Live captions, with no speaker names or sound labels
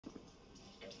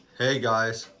Hey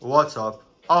guys, what's up?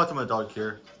 Ultimate Dog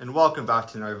here, and welcome back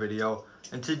to another video.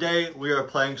 And today we are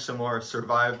playing some more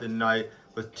Survive the Night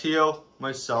with Tio,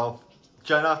 myself,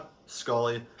 Jenna,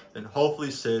 Scully, and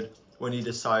hopefully Sid when he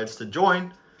decides to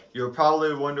join. You're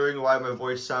probably wondering why my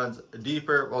voice sounds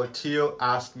deeper. Well, Tio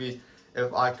asked me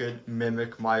if I could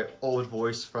mimic my old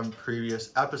voice from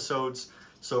previous episodes.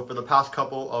 So for the past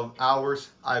couple of hours,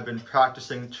 I've been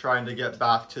practicing trying to get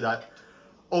back to that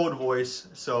old voice,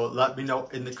 so let me know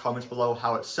in the comments below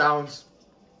how it sounds.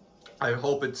 I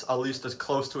hope it's at least as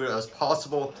close to it as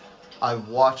possible. I've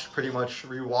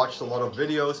rewatched a lot of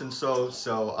videos and so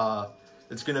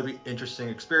it's gonna be interesting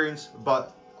experience.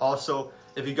 But also,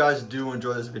 if you guys do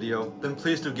enjoy this video, then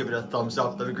please do give it a thumbs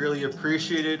up. That would really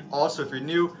appreciate it. Also, if you're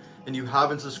new and you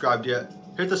haven't subscribed yet,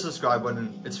 hit the subscribe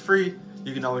button. It's free.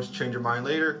 You can always change your mind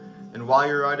later. And while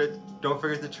you're at it, don't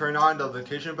forget to turn on the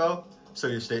notification bell so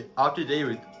you stay up to date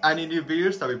with any new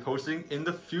videos that I'll be posting in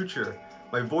the future.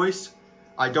 My voice,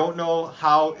 I don't know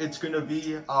how it's gonna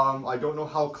be. I don't know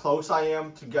how close I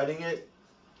am to getting it.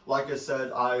 Like I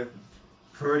said, I've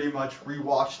pretty much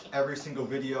rewatched every single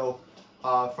video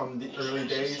from the early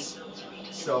days.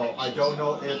 So I don't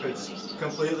know if it's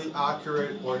completely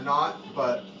accurate or not,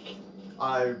 but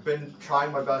I've been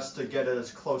trying my best to get it as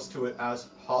close to it as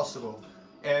possible.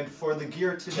 And for the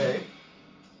gear today,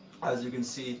 as you can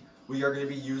see, we are going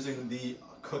to be using the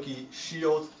cookie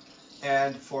shield,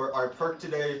 and for our perk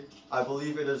today, I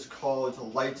believe it is called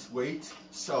lightweight.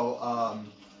 So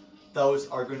those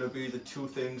are going to be the two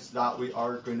things that we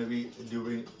are going to be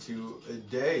doing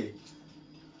today.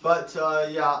 But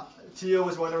yeah, Tia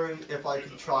was wondering if I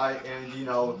could try and, you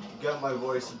know, get my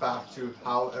voice back to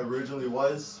how it originally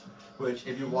was, which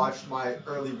if you watched my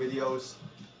early videos,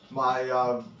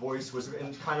 my voice was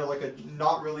in kind of like a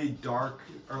not really dark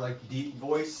or like deep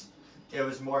voice. It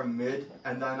was more mid,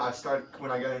 and then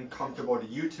when I got comfortable to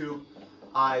YouTube,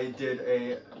 I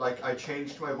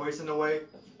changed my voice in a way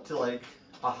to like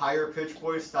a higher pitched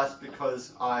voice. That's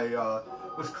because I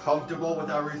was comfortable with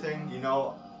everything, you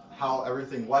know, how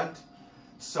everything went.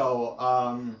 So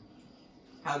I'm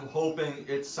hoping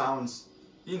it sounds,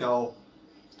 you know,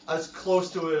 as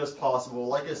close to it as possible.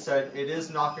 Like I said, it is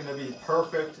not going to be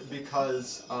perfect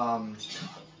because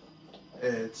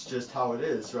it's just how it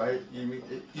is, right?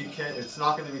 It's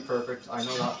not going to be perfect. I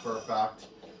know that for a fact.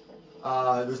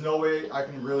 There's no way I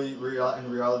can really, in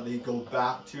reality, go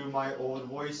back to my old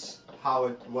voice, how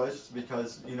it was,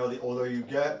 because, you know, the older you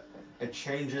get, it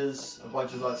changes a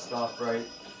bunch of that stuff, right?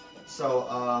 So,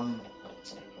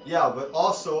 yeah, but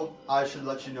also, I should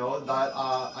let you know that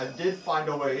I did find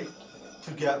a way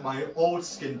to get my old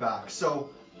skin back.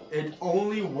 So, it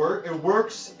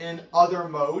works in other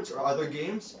modes or other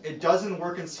games. It doesn't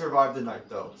work in Survive the Night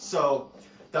though. So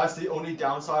that's the only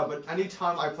downside. But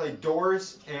anytime I play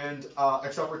Doors and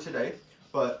except for today,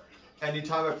 but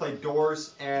anytime I play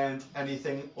Doors and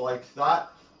anything like that,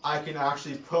 I can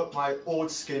actually put my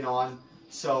old skin on.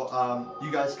 So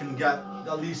you guys can get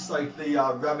at least like the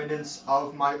remnants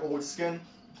of my old skin,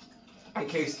 in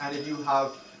case any of you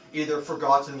have either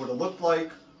forgotten what it looked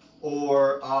like,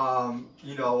 or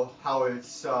you know, how it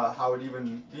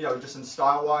even, you know, just in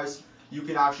style wise, you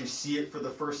can actually see it for the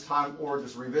first time or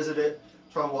just revisit it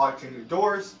from watching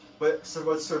Doors. But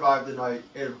with Survive the Night,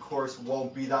 it of course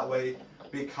won't be that way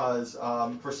because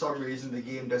for some reason the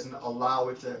game doesn't allow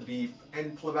it to be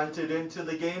implemented into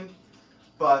the game.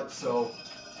 But so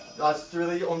that's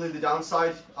really only the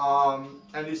downside.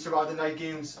 Any Survive the Night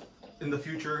games in the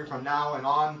future from now and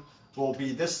on will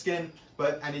be this skin.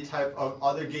 But any type of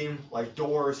other game like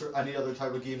Doors or any other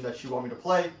type of game that you want me to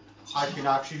play, I can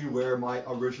actually wear my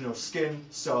original skin,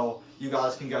 so you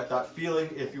guys can get that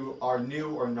feeling if you are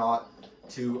new or not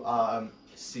to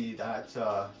see that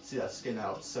skin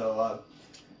out. So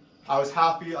I was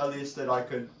happy at least that I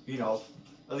could, you know,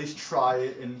 at least try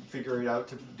it and figure it out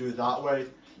to do it that way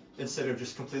instead of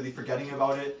just completely forgetting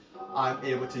about it. I'm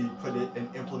able to put it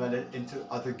and implement it into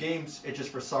other games. It just,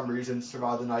 for some reason,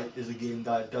 Survive the Night is a game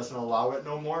that doesn't allow it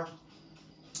no more,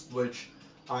 which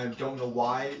I don't know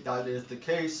why that is the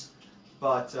case,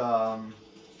 but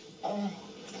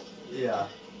yeah.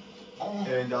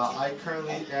 And I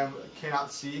currently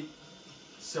cannot see,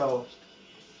 so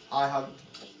I have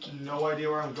no idea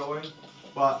where I'm going,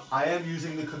 but I am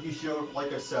using the cookie shield,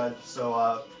 like I said,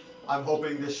 so I'm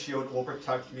hoping this shield will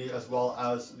protect me as well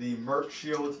as the merch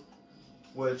shield,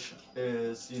 which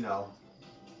is, you know,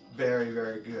 very,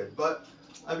 very good. But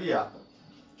yeah,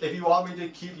 if you want me to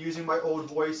keep using my old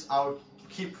voice, I would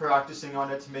keep practicing on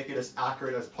it to make it as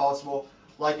accurate as possible.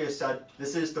 Like I said,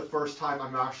 this is the first time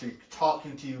I'm actually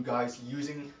talking to you guys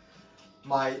using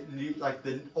my new, like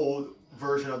the old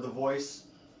version of the voice.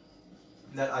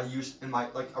 that I used in my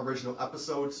original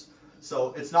episodes.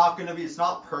 So it's not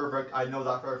perfect. I know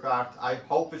that for a fact. I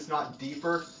hope it's not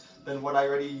deeper than what I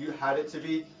already had it to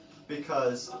be,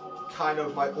 because kind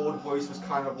of my old voice was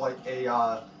kind of like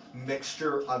a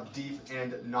mixture of deep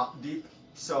and not deep.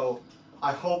 So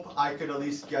I hope I could at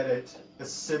least get it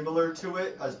similar to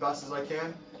it as best as I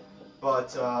can.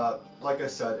 But like I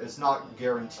said, it's not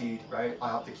guaranteed, right? I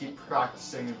have to keep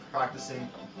practicing and practicing.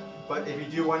 But if you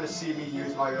do want to see me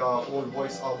use my old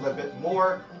voice a little bit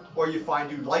more, or you find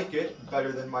you like it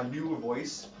better than my new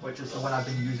voice, which is the one I've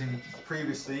been using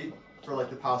previously for like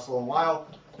the past little while,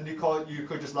 then you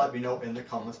could just let me know in the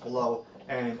comments below,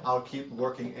 and I'll keep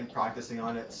working and practicing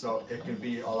on it so it can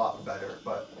be a lot better.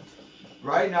 But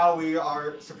right now we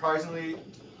are surprisingly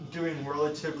doing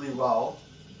relatively well.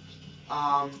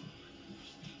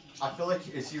 I feel like,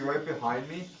 is he right behind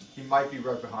me? He might be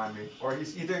right behind me. Or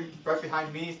he's either right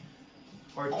behind me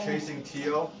or chasing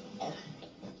Tio.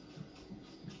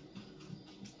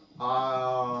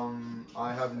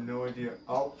 I have no idea.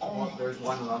 Oh, there's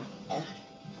one of them.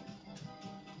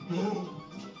 No,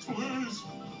 please.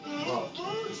 Well,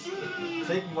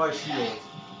 take my shield.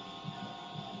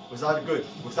 Was that good?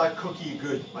 Was that cookie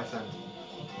good, my friend?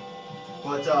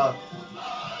 But,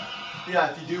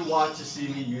 yeah, if you do want to see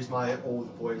me use my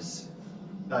old voice,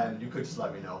 then you could just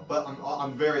let me know. But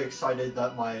I'm very excited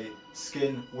that my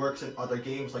skin works in other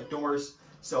games like Doors.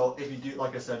 So if you do,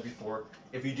 like I said before,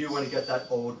 if you do want to get that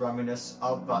old reminiscence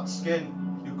of that skin,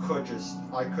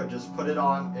 I could just put it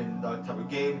on in that type of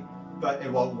game, but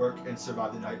it won't work in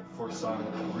Survive the Night for some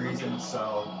reason.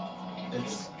 So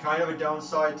it's kind of a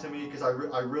downside to me, because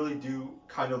I really do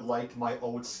kind of liked my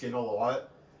old skin a lot.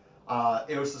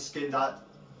 It was the skin that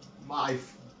I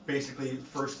basically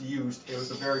first used. It was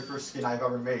the very first skin I've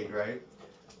ever made, right,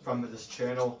 from this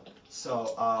channel.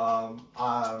 So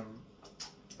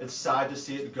it's sad to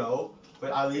see it go,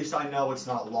 but at least I know it's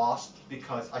not lost,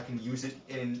 because I can use it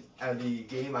in the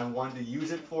game I wanted to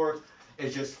use it for.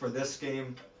 It's just for this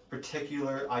game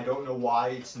particular, I don't know why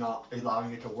it's not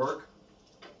allowing it to work,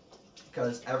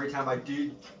 because every time I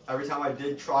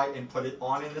did try and put it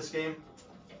on in this game,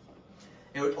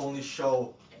 it would only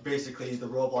show basically the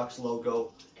Roblox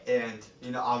logo, and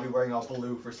I'll be wearing all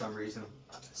blue for some reason.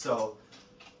 So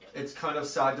it's kind of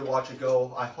sad to watch it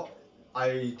go.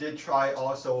 I did try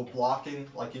also blocking,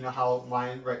 like how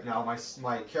mine right now,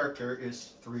 my character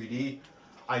is 3D.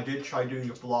 I did try doing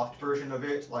a blocked version of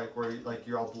it, like where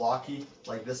you're all blocky,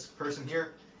 like this person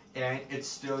here, and it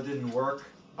still didn't work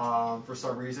for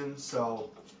some reason. So,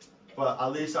 but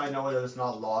at least I know that it's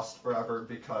not lost forever,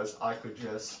 because I could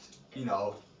just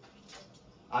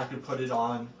I could put it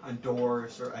on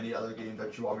Doors or any other game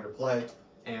that you want me to play,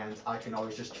 and I can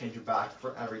always just change it back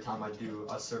for every time I do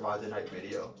a Survive the Night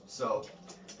video. So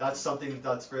that's something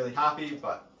that's really happy.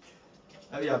 But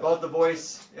yeah, about the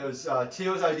voice, it was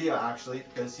Tio's idea actually,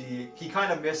 because he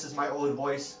kind of misses my old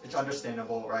voice. It's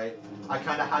understandable, right? I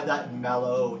kind of had that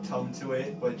mellow tone to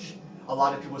it, which a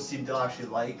lot of people seem to actually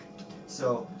like.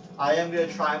 So I am going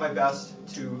to try my best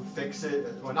to fix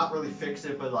it. Well, not really fix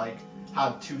it, but like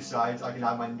have two sides. I can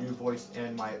have my new voice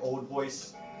and my old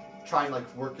voice. Try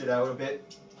and work it out a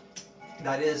bit.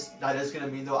 That is going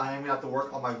to mean though I am going to have to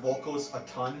work on my vocals a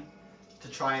ton to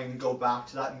try and go back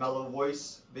to that mellow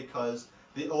voice, because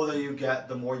the older you get,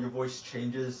 the more your voice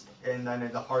changes, and then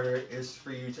the harder it is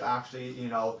for you to actually,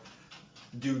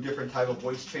 do different type of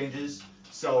voice changes.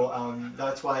 So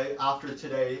that's why after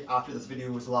this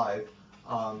video was live,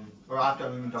 or after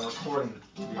I'm even done recording,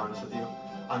 to be honest with you,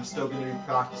 I'm still going to be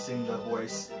practicing the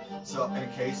voice. So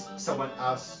in case someone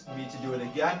asks me to do it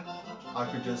again, I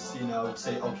could just,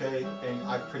 say okay, and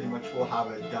I pretty much will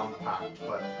have it down packed.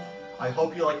 But I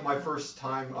hope you like my first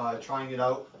time trying it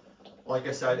out. Like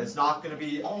I said, it's not going to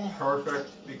be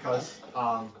perfect, because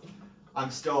I'm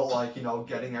still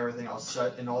getting everything else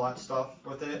set and all that stuff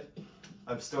with it.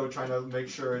 I'm still trying to make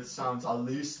sure it sounds at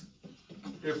least,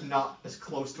 if not as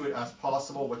close to it as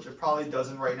possible, which it probably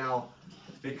doesn't right now,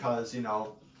 because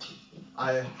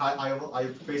I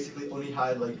basically only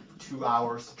had 2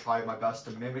 hours to try my best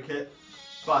to mimic it,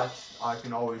 but I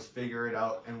can always figure it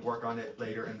out and work on it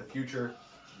later in the future,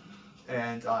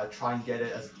 and try and get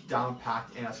it as down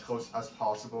packed and as close as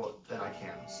possible than I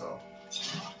can. So,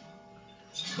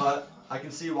 but I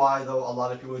can see why though a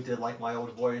lot of people did like my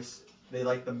old voice. They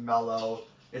like the mellow.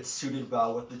 It suited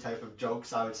well with the type of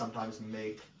jokes I would sometimes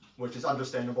make, which is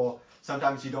understandable.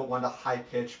 Sometimes you don't want a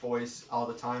high-pitched voice all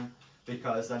the time,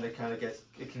 because then it can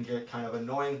get kind of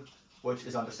annoying, which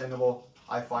is understandable.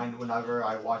 I find whenever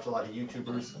I watch a lot of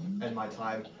YouTubers in my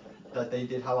time that they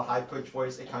did have a high-pitched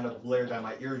voice, it kind of blared at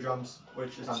my eardrums,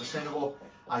 which is understandable.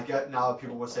 I get now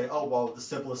people will say, oh, well, the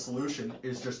simplest solution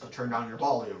is just to turn down your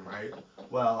volume, right?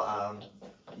 Well,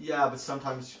 yeah, but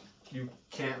sometimes you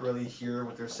can't really hear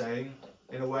what they're saying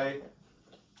in a way.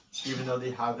 Even though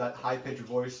they have that high-pitched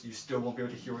voice, you still won't be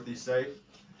able to hear what they say.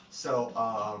 So,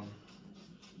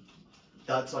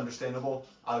 that's understandable.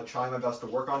 I'll try my best to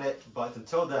work on it, but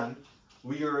until then,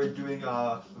 we are doing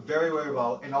very, very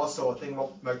well. And also, a thing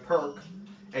about my perk,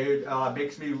 it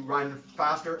makes me run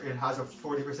faster and has a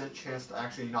 40% chance to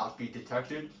actually not be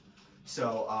detected.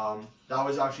 So that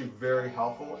was actually very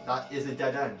helpful. That is a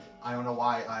dead end. I don't know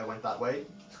why I went that way.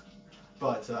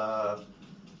 But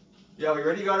yeah, we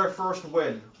already got our first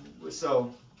win.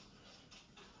 So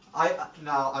I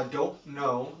don't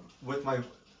know with my,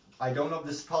 I don't know if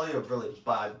this is probably a really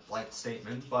bad blanket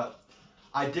statement, but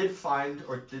I did find,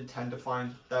 or did tend to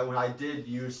find, that when I did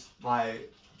use my,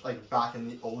 like back in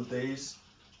the old days,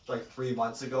 like 3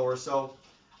 months ago or so,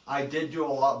 I did do a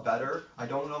lot better. I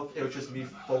don't know if it was just me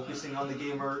focusing on the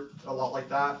game or a lot like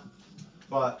that,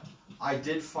 but I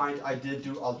did find I did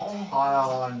do a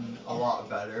lot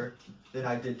better than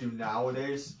I did do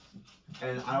nowadays.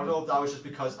 And I don't know if that was just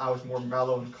because I was more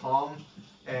mellow and calm,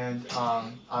 and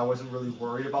I wasn't really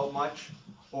worried about much,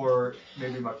 or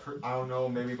maybe I don't know,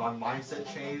 maybe my mindset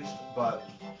changed, but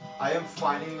I am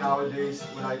finding nowadays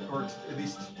when or at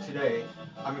least today,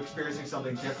 I'm experiencing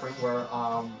something different where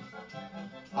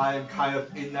I'm kind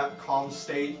of in that calm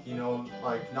state, you know,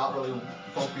 like not really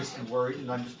focused and worried, and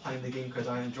I'm just playing the game because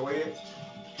I enjoy it.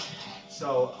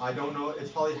 So I don't know,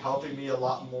 it's probably helping me a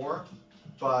lot more,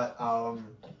 but I'm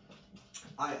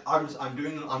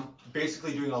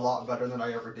basically doing a lot better than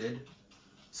I ever did,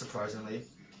 surprisingly.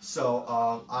 So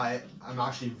I'm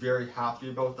actually very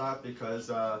happy about that because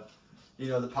you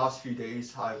know, the past few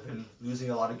days I've been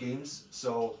losing a lot of games,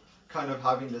 so kind of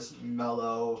having this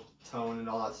mellow tone and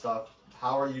all that stuff.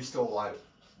 How are you still alive?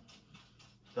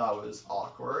 That was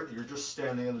awkward. You're just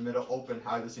standing in the middle open.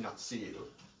 How does he not see you?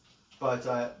 But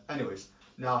anyways,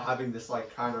 now having this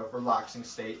like kind of relaxing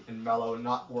state and mellow and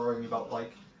not worrying about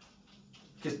like,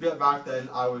 because back then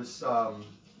I was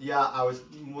yeah, I was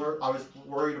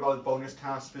worried about bonus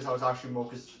tasks because I was actually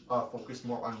focused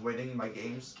more on winning my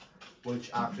games,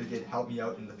 which actually did help me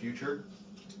out in the future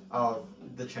of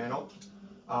the channel.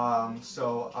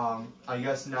 I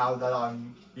guess now that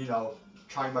I'm, you know,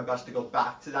 trying my best to go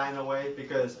back to that in a way,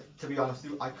 because to be honest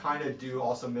with you, I kind of do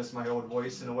also miss my old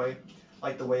voice in a way,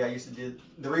 like the way I used to do.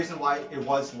 The reason why it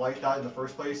was like that in the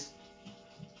first place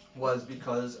was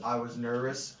because I was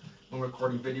nervous when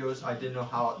recording videos. I didn't know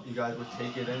how you guys would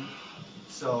take it in,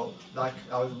 so that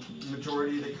was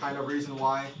majority the kind of reason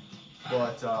why.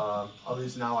 But at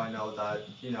least now I know that,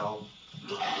 you know,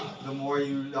 the more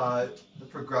you, the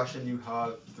progression you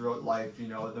have throughout life, you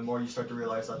know, the more you start to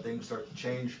realize that things start to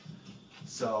change.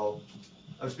 So,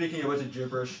 I'm speaking a bunch of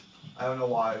gibberish. I don't know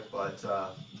why, but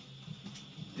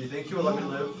do you think he would let me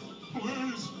live?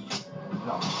 Please.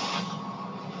 No.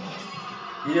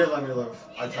 He didn't let me live.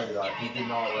 I tell you that. He did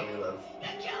not let me live.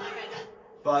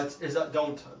 But please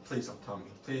don't tell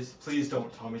me. Please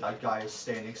don't tell me that guy is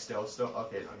standing still.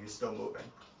 Okay, no, he's still moving.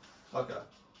 Okay.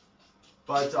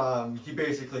 But he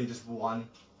basically just won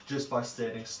just by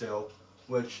standing still,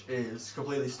 which is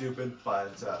completely stupid,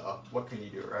 but what can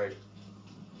you do, right?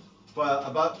 But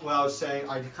about what I was saying,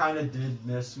 I kind of did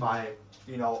miss my,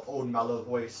 you know, old mellow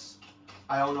voice.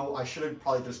 I don't know, I should have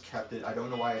probably just kept it. I don't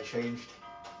know why I changed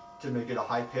to make it a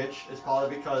high pitch. It's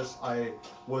probably because I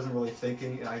wasn't really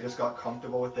thinking and I just got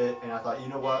comfortable with it, and I thought, you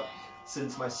know what,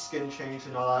 since my skin changed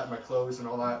and all that, my clothes and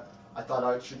all that, I thought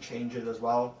I should change it as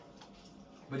well.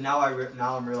 But now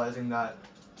I'm realizing that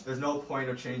there's no point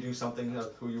of changing something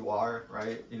of who you are,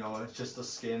 right? You know, it's just the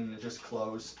skin, it's just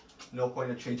clothes. No point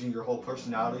of changing your whole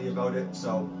personality about it.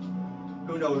 So,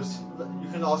 who knows? You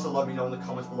can also let me know in the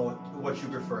comments below what you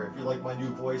prefer. If you like my new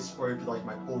voice or if you like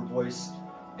my old voice.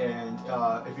 And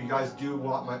if you guys do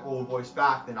want my old voice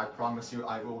back, then I promise you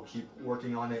I will keep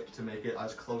working on it to make it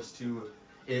as close to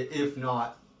it, if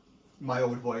not my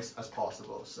old voice, as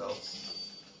possible. So.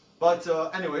 But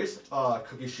anyways,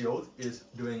 Cookie Shield is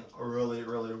doing really,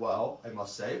 really well, I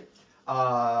must say.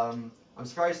 I'm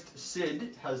surprised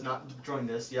Sid has not joined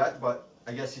us yet, but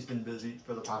I guess he's been busy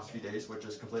for the past few days, which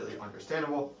is completely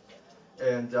understandable.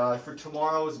 And for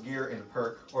tomorrow's gear and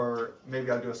perk, or maybe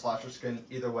I'll do a slasher skin,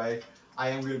 either way, I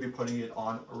am going to be putting it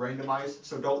on randomized,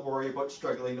 so don't worry about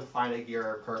struggling to find a gear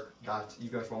or perk that you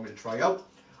guys want me to try out.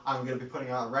 I'm going to be putting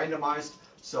it on randomized,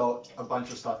 so a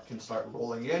bunch of stuff can start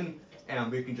rolling in,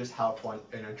 and we can just have fun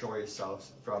and enjoy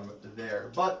yourselves from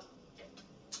there. But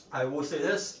I will say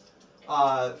this,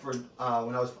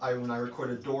 when I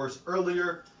recorded Doors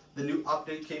earlier, the new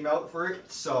update came out for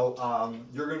it, so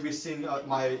you're going to be seeing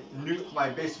my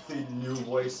basically new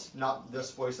voice, not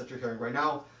this voice that you're hearing right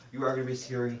now. You are going to be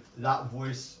hearing that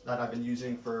voice that I've been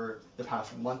using for the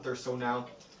past month or so now,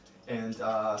 and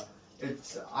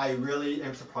I really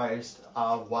am surprised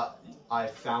what I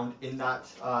found in that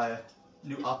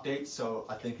new update. So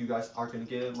I think you guys are going to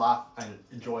get a laugh and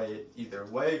enjoy it either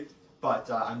way. But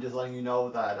I'm just letting you know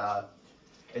that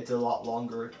it's a lot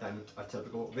longer than a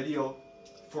typical video.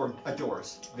 For a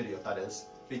Doors video, that is,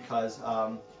 because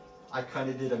I kind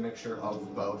of did a mixture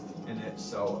of both in it,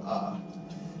 so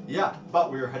yeah,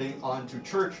 but we are heading on to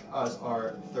church as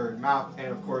our third map, and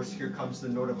of course here comes the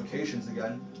notifications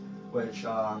again, which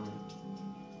I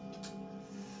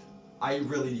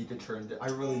really need to turn it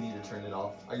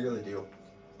off, I really do.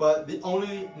 But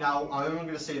now I'm going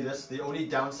to say this, the only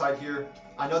downside here,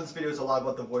 I know this video is a lot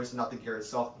about the voice and not the gear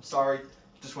itself, I'm sorry,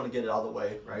 just want to get it out of the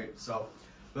way, right? So.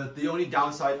 But the only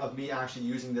downside of me actually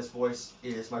using this voice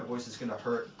is my voice is going to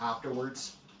hurt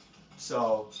afterwards.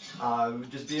 So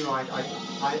just be in mind,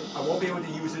 I won't be able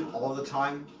to use it all the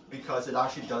time because it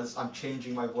actually does, I'm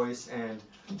changing my voice and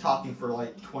talking for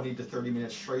like 20 to 30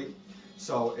 minutes straight.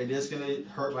 So it is going to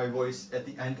hurt my voice at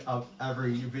the end of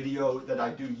every video that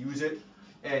I do use it.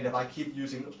 And if I keep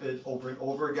using it over and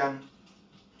over again,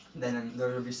 then there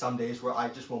will be some days where I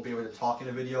just won't be able to talk in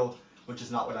a video, which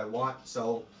is not what I want.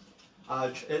 So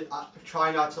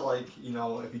try not to, like, you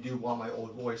know, if you do want my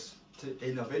old voice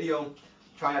in a video,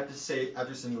 try not to say it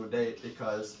every single day,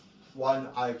 because one,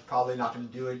 I'm probably not going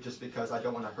to do it just because I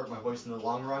don't want to hurt my voice in the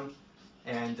long run,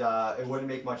 and it wouldn't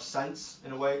make much sense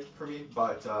in a way for me.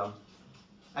 But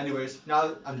anyways, now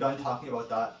that I'm done talking about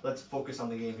that, let's focus on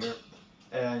the game here,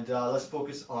 and let's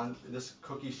focus on this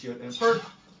Cookie Shield and perk.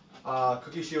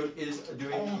 Cookie Shield is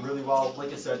doing really well.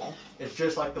 Like I said, it's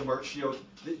just like the Merch Shield.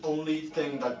 The only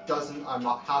thing that I'm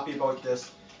not happy about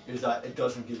this is that it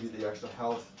doesn't give you the extra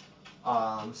health.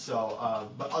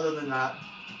 But other than that,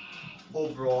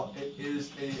 overall, it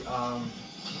is a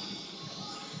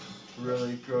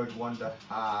really good one to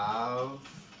have.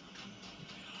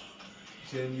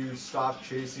 Can you stop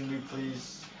chasing me,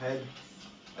 please, head?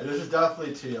 And this is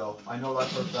definitely Teal. I know that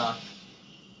for a fact.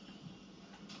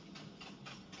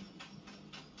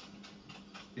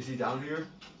 Is he down here?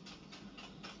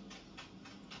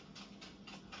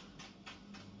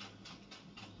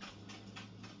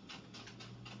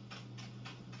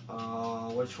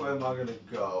 Which way am I gonna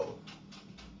go?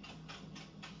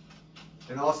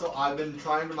 And also, I've been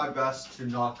trying my best to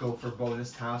not go for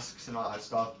bonus tasks and all that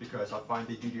stuff because I find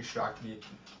they do distract me,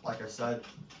 like I said.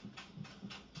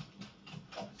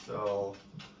 So...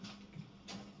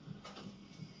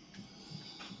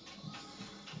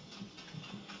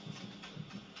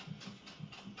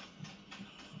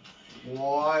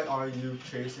 why are you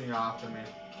chasing after me?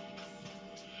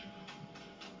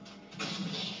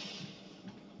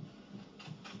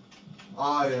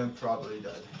 I am probably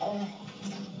dead.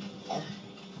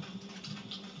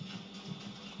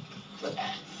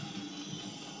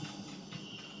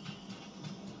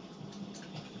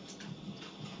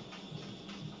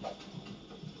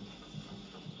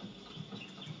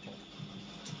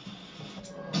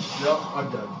 Yep,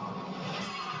 I'm dead.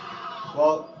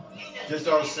 Well, just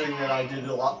I was saying that I did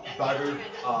a lot better.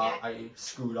 I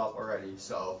screwed up already,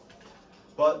 so.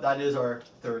 But that is our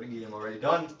third game already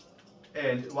done.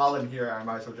 And while I'm here, I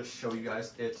might as well just show you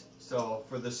guys it. So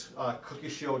for this Cookie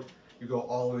Shield, you go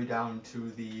all the way down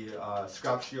to the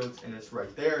Scrap Shields, and it's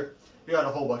right there. You got a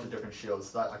whole bunch of different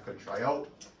shields that I could try out.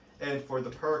 And for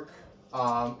the perk,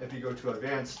 if you go to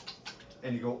Advanced,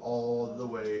 and you go all the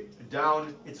way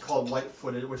down, it's called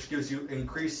Light-Footed, which gives you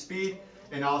increased speed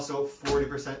and also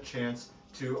 40% chance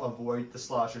to avoid the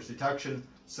slasher's detection.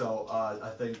 So I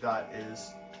think that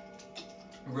is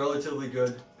relatively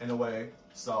good in a way.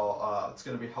 So it's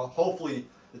going to be, hopefully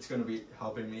it's going to be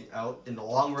helping me out in the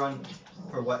long run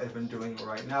for what I've been doing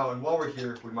right now. And while we're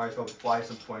here, we might as well buy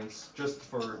some points just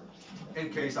for, in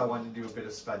case I want to do a bit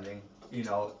of spending, you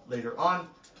know, later on.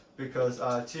 Because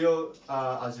Tio,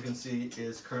 as you can see,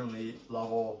 is currently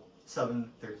level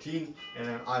 713,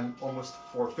 and I'm almost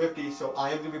 450, so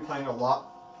I am going to be playing a lot.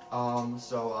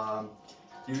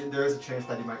 There is a chance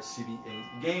that you might see me in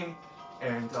game,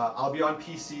 and I'll be on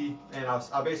PC, and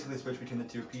I'll basically switch between the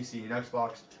two, PC and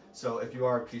Xbox. So if you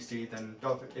are a PC, then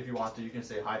if you want to, you can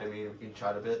say hi to me and we can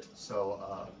chat a bit.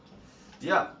 So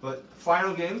yeah, but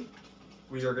final game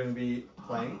we are going to be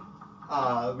playing.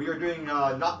 We are doing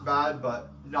not bad,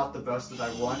 but not the best that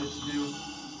I wanted to do.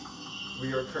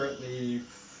 We are currently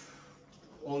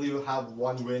only have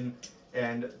 1 win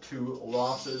and 2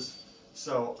 losses.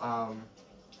 So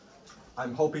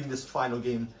I'm hoping this final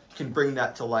game can bring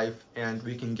that to life and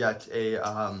we can get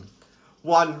a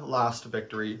one last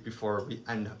victory before we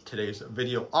end today's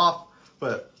video off.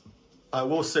 But I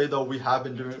will say though, we have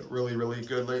been doing really, really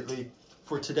good lately.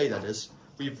 For today, that is.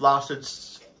 We've lasted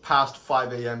past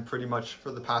 5 a.m. pretty much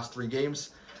for the past 3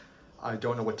 games. I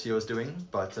don't know what Tio's doing,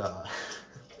 but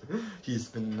he's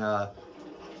been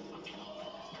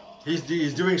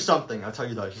he's doing something. I'll tell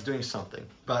you that he's doing something.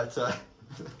 But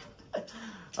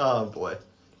oh boy.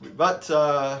 But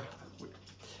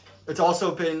it's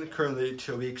also been currently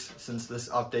 2 weeks since this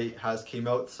update has came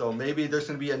out, so maybe there's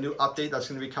going to be a new update that's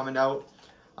going to be coming out.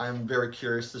 I'm very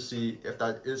curious to see if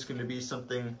that is going to be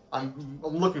something. I'm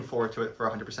looking forward to it for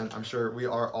 100%. I'm sure we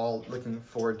are all looking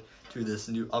forward to this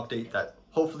new update that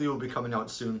hopefully will be coming out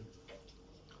soon.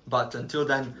 But until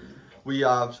then, we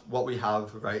have what we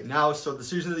have right now. So the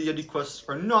Season of the Yeti quests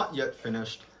are not yet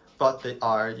finished, but they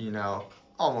are, you know,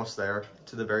 almost there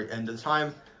to the very end of the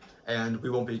time. And we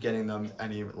won't be getting them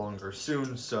any longer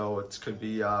soon. So it's going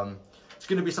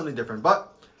to be something different. But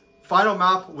final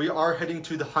map, we are heading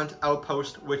to the Hunt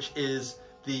Outpost, which is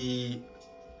the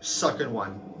second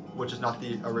one, which is not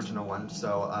the original one.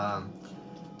 So,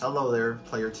 hello there,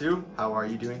 player 2. How are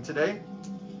you doing today?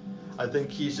 I think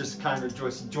he's just kind of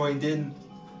just joined in,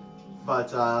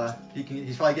 but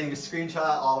he's probably getting a screenshot.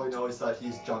 All we know is that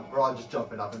we're all just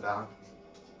jumping up and down.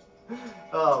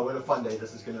 Oh, what a fun day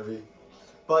this is going to be.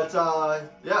 But,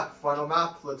 yeah, final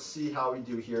map. Let's see how we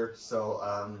do here. So,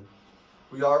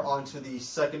 we are on to the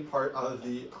second part of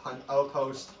the Hunt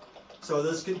Outpost. So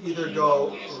this could either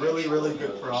go really, really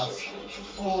good for us,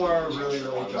 or really,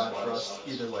 really bad for us,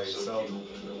 either way. So,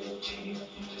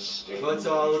 but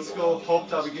let's go hope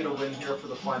that we get a win here for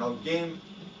the final game,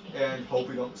 and hope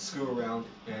we don't screw around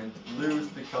and lose,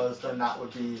 because then that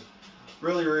would be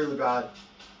really, really bad.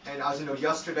 And as you know,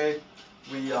 yesterday,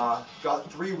 we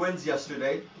got 3 wins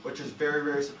yesterday, which is very,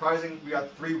 very surprising. We got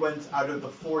 3 wins out of the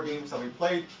 4 games that we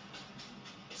played.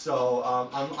 So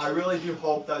I really do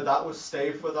hope that that will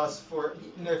stay with us for,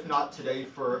 even if not today,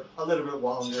 for a little bit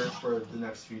longer for the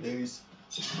next few days,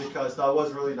 because that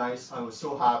was really nice. I was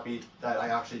so happy that I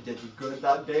actually did good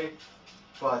that day.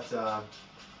 But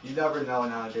you never know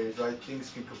nowadays, right? Things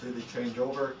can completely change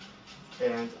over.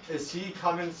 And is he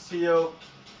coming, Theo?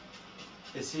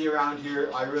 Is he around here?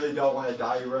 I really don't want to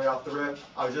die right off the rip.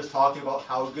 I was just talking about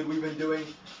how good we've been doing,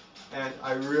 and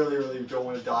I really, really don't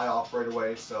want to die off right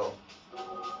away. So.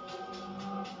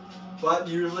 But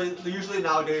usually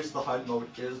nowadays the hunt mode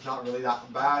is not really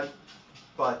that bad,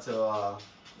 but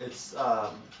it's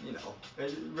you know,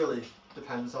 it really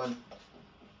depends on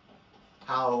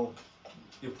how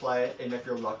you play it and if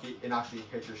you're lucky and actually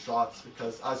hit your shots.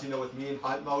 Because as you know, with me in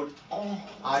hunt mode,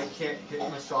 I can't hit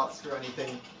my shots for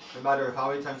anything. No matter how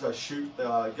many times I shoot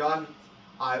the gun,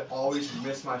 I always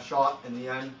miss my shot in the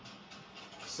end.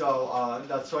 So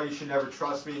that's why you should never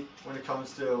trust me when it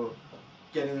comes to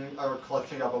getting or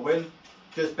collecting up a win,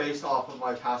 just based off of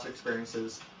my past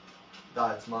experiences.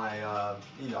 That's my,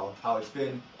 you know, how it's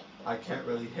been. I can't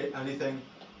really hit anything,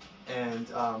 and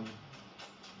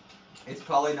it's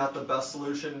probably not the best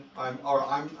solution. I'm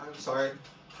sorry,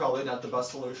 probably not the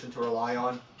best solution to rely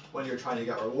on when you're trying to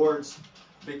get rewards,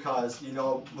 because you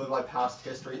know, with my past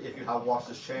history, if you have watched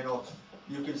this channel,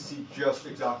 you can see just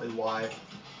exactly why.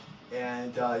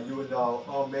 And you would know,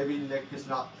 oh, maybe Nick is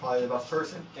not probably the best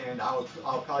person, and I'll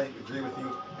probably agree with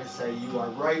you and say you are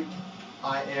right.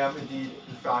 I am indeed,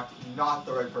 in fact, not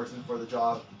the right person for the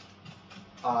job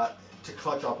to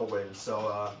clutch up a win.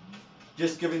 So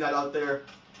just giving that out there.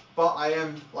 But I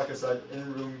am, like I said,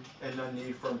 in room and a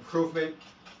need for improvement.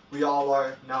 We all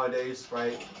are nowadays,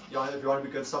 right? If you want to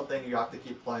be good at something, you have to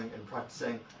keep playing and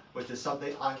practicing, which is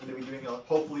something I'm going to be doing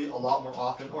hopefully a lot more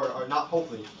often, or not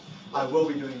hopefully. I will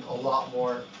be doing a lot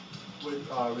more with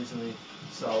recently,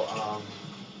 so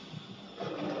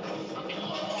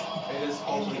it is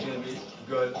hopefully going to be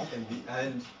good in the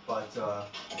end. But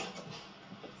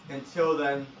until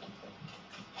then,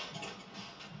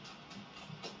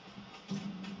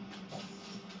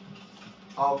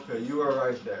 okay, you are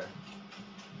right there.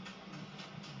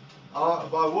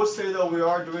 But I will say though, we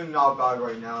are doing not bad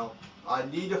right now. I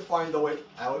need to find the way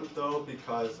out though,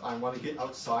 because I want to get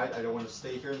outside. I don't want to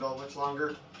stay here no much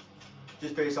longer,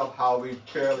 just based off how we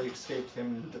barely escaped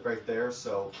him right there.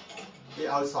 So the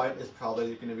outside is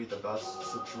probably going to be the best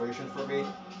situation for me.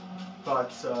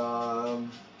 But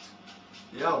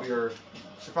yeah,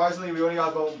 surprisingly, we only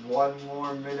got about 1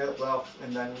 more minute left,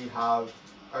 and then we have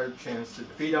our chance to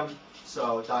defeat him.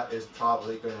 So that is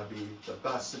probably going to be the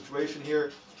best situation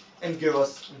here, and give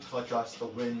us and clutch us the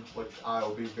win, which I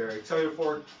will be very excited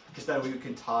for, because then we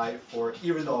can tie for,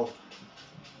 even though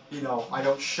you know, I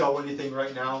don't show anything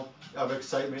right now of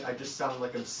excitement. I just sound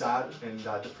like I'm sad and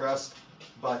depressed.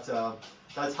 But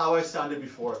that's how I sounded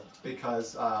before,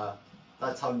 because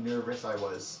that's how nervous I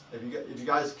was. If you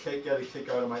guys get a kick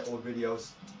out of my old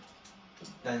videos,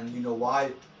 then you know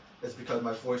why. It's because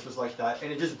my voice was like that,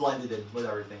 and it just blended in with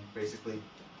everything, basically.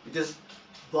 It just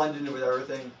blended in with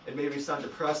everything. It made me sound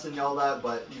depressed and all that,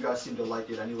 but you guys seem to like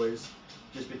it anyways,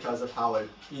 just because of how it,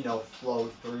 you know,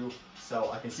 flowed through. So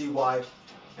I can see why.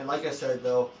 And like I said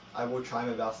though, I will try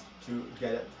my best to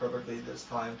get it perfectly this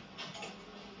time.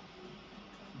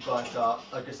 But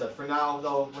like I said, for now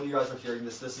though, when you guys are hearing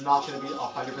this, this is not going to be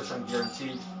 100%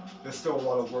 guaranteed. There's still a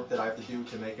lot of work that I have to do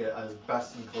to make it as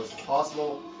best and close as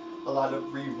possible. A lot of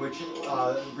rewatching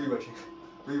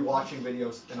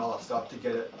videos and all that stuff to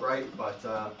get it right. But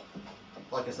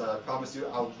like I said, I promise you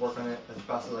I'll work on it as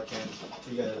best as I can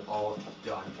to get it all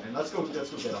done. And let's go get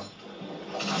on.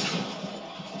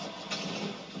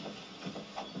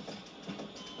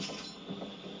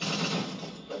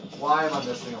 But why am I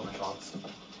missing all my shots?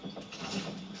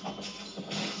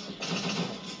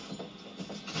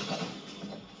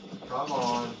 Come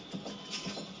on.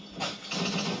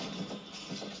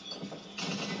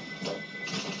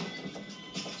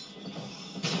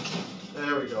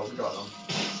 There we go, we got them.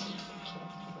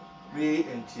 Me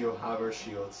and Tio have our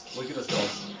shields. Look at this go.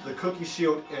 The cookie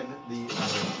shield and the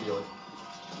iron shield.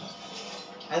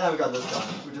 And then we got this gun,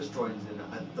 who just joins in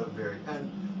at the very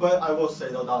end. But I will say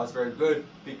though, that was very good,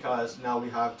 because now we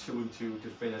have 2 and 2 to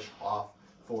finish off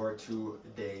for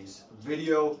today's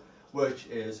video, which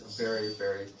is very,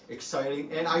 very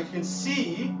exciting. And I can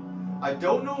see, I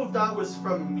don't know if that was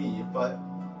from me, but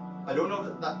I don't know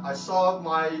that I saw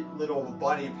my little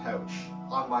bunny pouch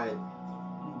on my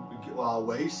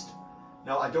waist.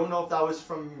 Now I don't know if that was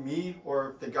from me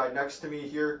or the guy next to me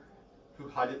here who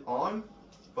had it on,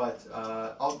 but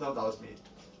oh no, that was me.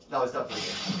 That was definitely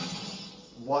me.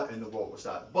 What in the world was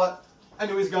that? But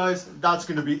anyways guys, that's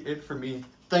gonna be it for me.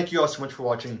 Thank you all so much for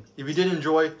watching. If you did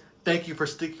enjoy, thank you for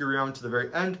sticking around to the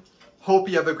very end. Hope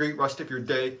you have a great rest of your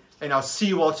day, and I'll see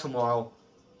you all tomorrow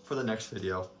for the next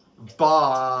video.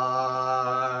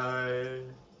 Bye.